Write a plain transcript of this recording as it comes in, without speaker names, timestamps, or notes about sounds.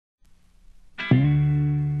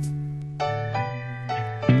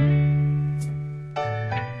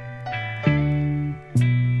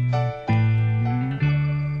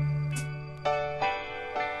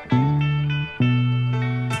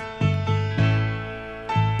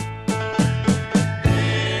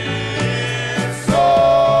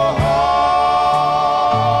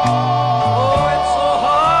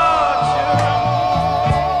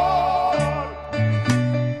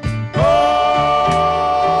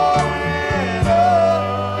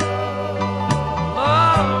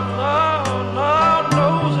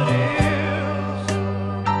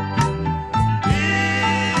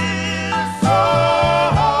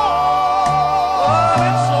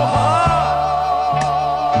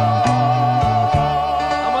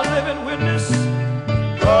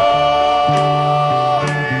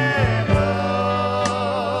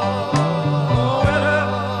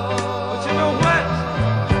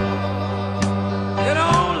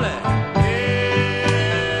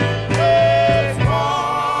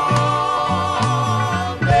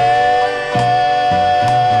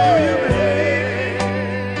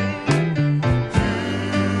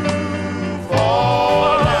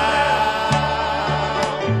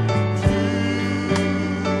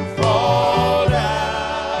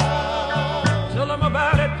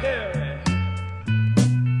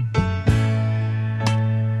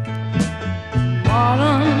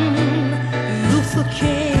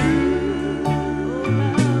king.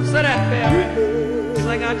 Say that, Barry.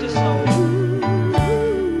 Sing out your soul.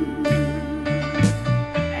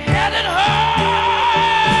 Had it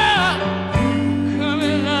hard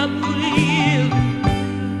coming up through the years.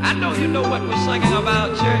 I know you know what we're singing about,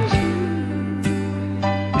 church.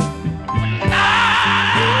 When I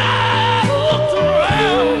looked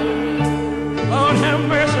around, Lord have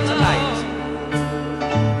mercy tonight.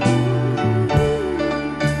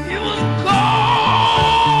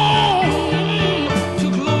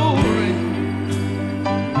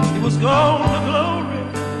 Gone to glory,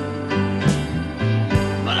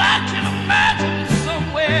 but I can imagine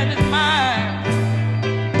somewhere in his mind,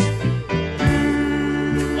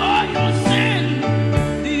 oh, he was saying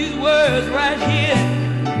these words right here.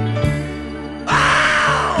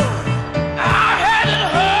 Oh, I had it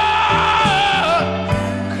hard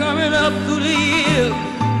coming up through the years.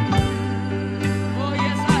 Oh,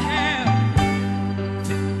 yes, I have.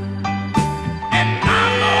 And I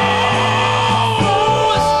know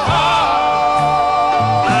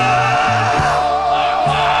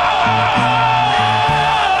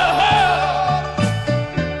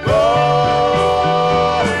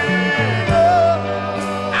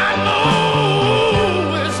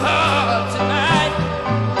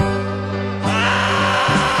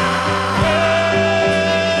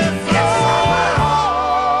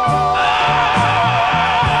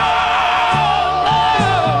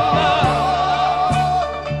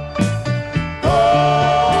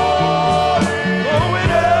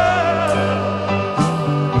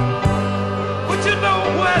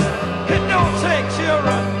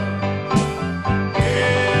children.